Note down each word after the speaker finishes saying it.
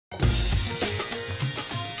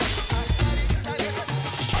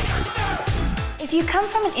If you come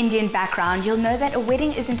from an Indian background, you'll know that a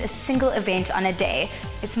wedding isn't a single event on a day.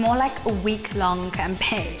 It's more like a week-long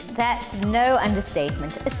campaign. That's no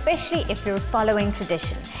understatement, especially if you're following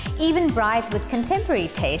tradition. Even brides with contemporary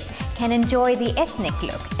tastes can enjoy the ethnic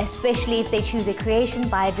look, especially if they choose a creation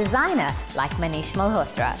by a designer like Manish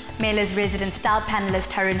Malhotra. Mela's resident style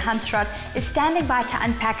panellist Haroun Hansrot is standing by to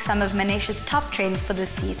unpack some of Manish's top trends for this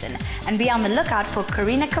season, and be on the lookout for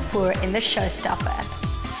Kareena Kapoor in the showstopper.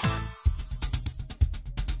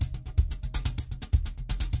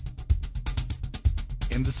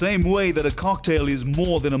 In the same way that a cocktail is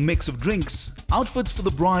more than a mix of drinks, outfits for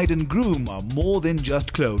the bride and groom are more than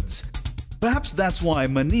just clothes. Perhaps that's why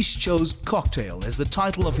Manish chose Cocktail as the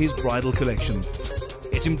title of his bridal collection.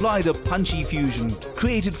 It implied a punchy fusion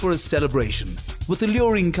created for a celebration, with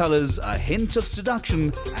alluring colors, a hint of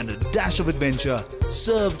seduction and a dash of adventure,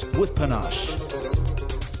 served with panache.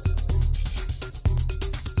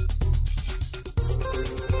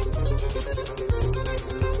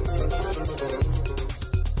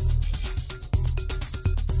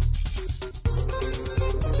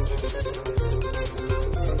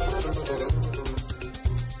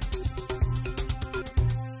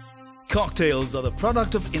 Cocktails are the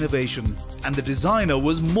product of innovation, and the designer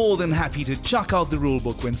was more than happy to chuck out the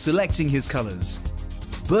rulebook when selecting his colors.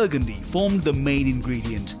 Burgundy formed the main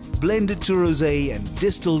ingredient, blended to rosé and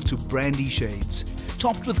distilled to brandy shades,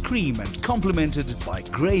 topped with cream and complemented by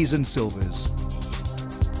greys and silvers.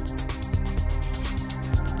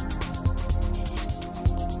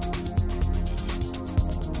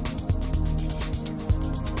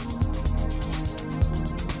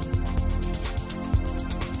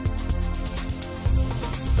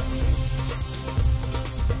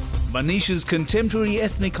 Manish's contemporary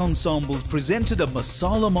ethnic ensemble presented a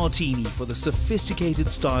masala martini for the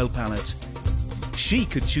sophisticated style palette. She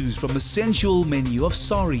could choose from a sensual menu of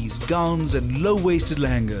saris, gowns and low-waisted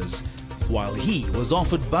lehengas, while he was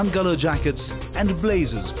offered bungalow jackets and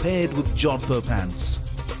blazers paired with jodhpur pants.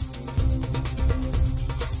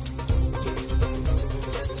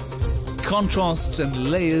 Contrasts and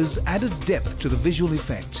layers added depth to the visual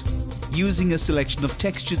effect, using a selection of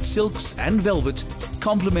textured silks and velvet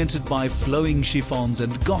complemented by flowing chiffons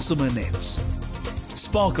and gossamer nets.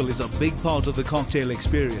 Sparkle is a big part of the cocktail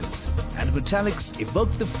experience, and metallics evoke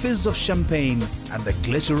the fizz of champagne and the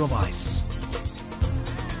glitter of ice.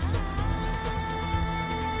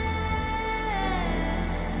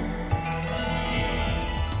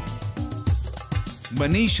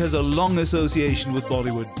 Manish has a long association with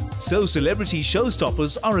Bollywood, so celebrity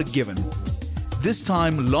showstoppers are a given. This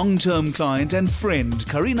time, long-term client and friend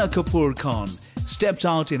Kareena Kapoor Khan stepped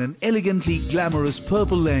out in an elegantly glamorous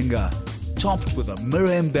purple lehenga, topped with a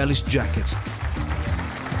mirror-embellished jacket.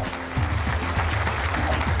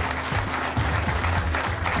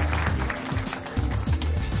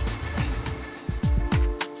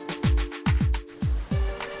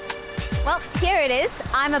 Well, here it is.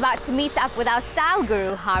 I'm about to meet up with our style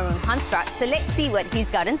guru, Haroun Hansrot, so let's see what he's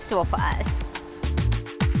got in store for us.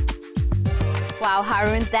 Wow,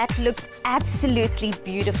 Haroun, that looks absolutely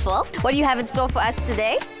beautiful. What do you have in store for us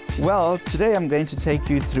today? Well, today I'm going to take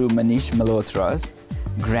you through Manish Malhotra's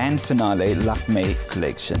grand finale Lakme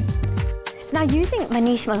collection. So now, using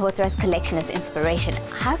Manish Malhotra's collection as inspiration,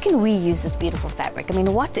 how can we use this beautiful fabric? I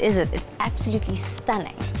mean, what is it? It's absolutely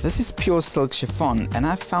stunning. This is pure silk chiffon, and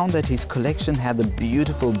I found that his collection had the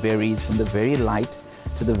beautiful berries from the very light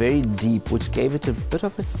to the very deep, which gave it a bit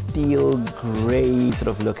of a steel grey sort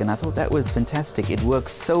of look, and I thought that was fantastic. It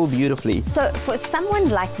works so beautifully. So for someone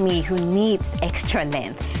like me who needs extra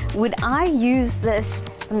length, would I use this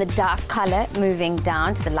from the dark colour moving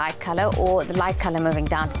down to the light colour, or the light colour moving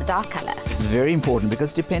down to the dark colour? It's very important,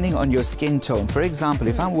 because depending on your skin tone, for example,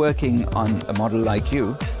 if I'm working on a model like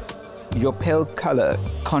you, your pale colour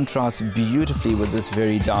contrasts beautifully with this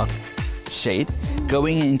very dark shade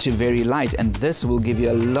going into very light, and this will give you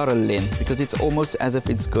a lot of length, because it's almost as if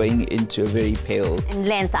it's going into a very pale. And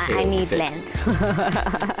length, I need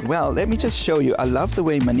length. Well, let me just show you. I love the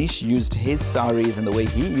way Manish used his saris and the way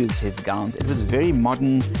he used his gowns. It was very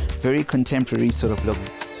modern, very contemporary sort of look.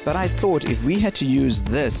 But I thought if we had to use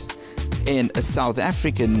this in a South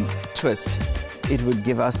African twist, it would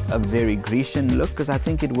give us a very Grecian look, because I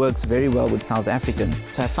think it works very well with South Africans.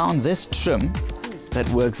 So I found this trim that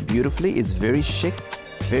works beautifully. It's very chic,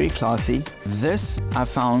 very classy. This, I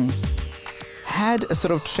found, had a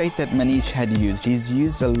sort of trait that Manish had used. He's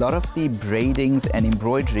used a lot of the braidings and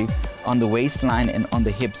embroidery on the waistline and on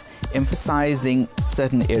the hips, emphasizing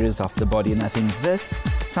certain areas of the body. And I think this,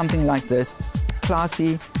 something like this,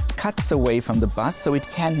 classy, cuts away from the bust, so it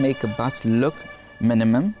can make a bust look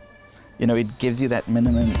minimum. You know, it gives you that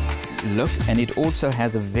minimum look, and it also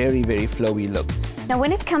has a very, very flowy look. Now,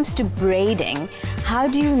 when it comes to braiding, how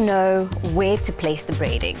do you know where to place the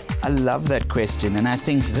braiding? I love that question, and I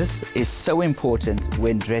think this is so important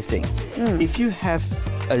when dressing. If you have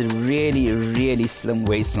a really, really slim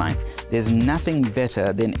waistline, there's nothing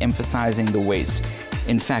better than emphasizing the waist.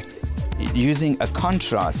 In fact, using a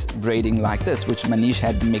contrast braiding like this, which Manish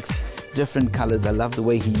had mixed different colors. I love the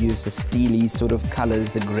way he used the steely sort of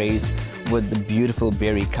colors, the grays with the beautiful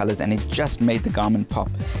berry colors, and it just made the garment pop.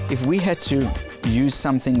 If we had to use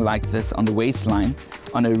something like this on the waistline,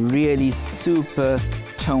 on a really super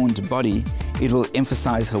toned body, it will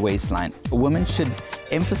emphasize her waistline. A woman should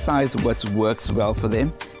emphasize what works well for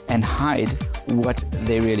them and hide what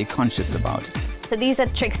they're really conscious about. So these are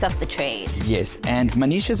tricks of the trade. Yes, and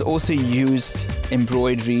Manish has also used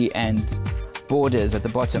embroidery and borders at the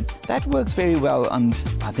bottom. That works very well on,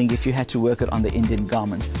 I think, if you had to work it on the Indian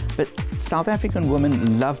garment. But South African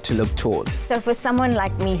women love to look tall. So for someone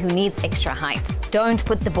like me who needs extra height, don't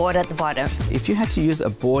put the border at the bottom. If you had to use a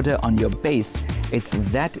border on your base,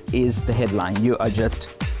 that is the headline. You are just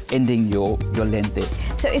ending your length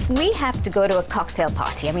there. So if we have to go to a cocktail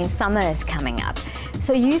party, I mean, summer is coming up.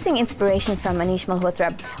 So using inspiration from Manish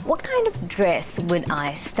Malhotra, what kind of dress would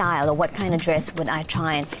I style, or what kind of dress would I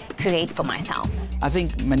try and create for myself? I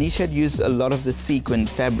think Manish had used a lot of the sequin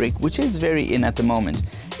fabric, which is very in at the moment.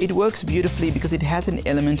 It works beautifully because it has an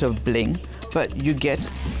element of bling, but you get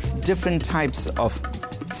different types of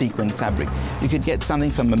sequin fabric. You could get something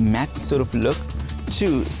from a matte sort of look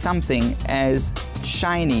to something as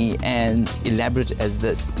shiny and elaborate as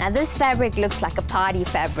this. Now this fabric looks like a party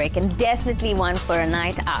fabric and definitely one for a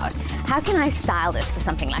night out. How can I style this for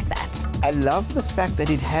something like that? I love the fact that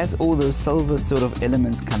it has all those silver sort of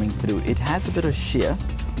elements coming through. It has a bit of sheer,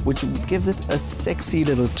 which gives it a sexy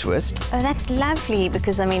little twist. Oh, that's lovely,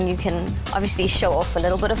 because I mean, you can obviously show off a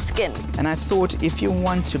little bit of skin. And I thought if you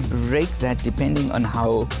want to break that, depending on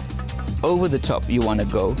how over the top you want to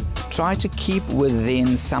go, try to keep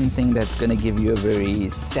within something that's going to give you a very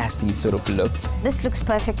sassy sort of look. This looks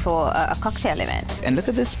perfect for a cocktail event. And look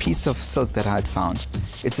at this piece of silk that I had found.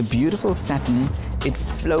 It's a beautiful satin. It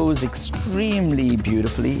flows extremely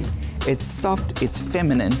beautifully. It's soft, it's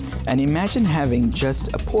feminine, and imagine having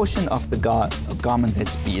just a portion of the garment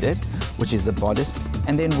that's beaded, which is the bodice,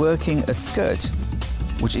 and then working a skirt,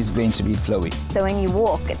 which is going to be flowy. So when you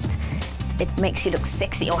walk, it makes you look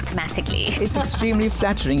sexy automatically. It's extremely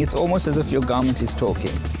flattering. It's almost as if your garment is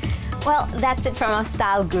talking. Well, that's it from our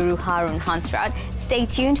style guru, Haroun Hansrot. Stay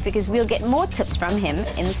tuned, because we'll get more tips from him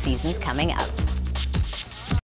in the seasons coming up.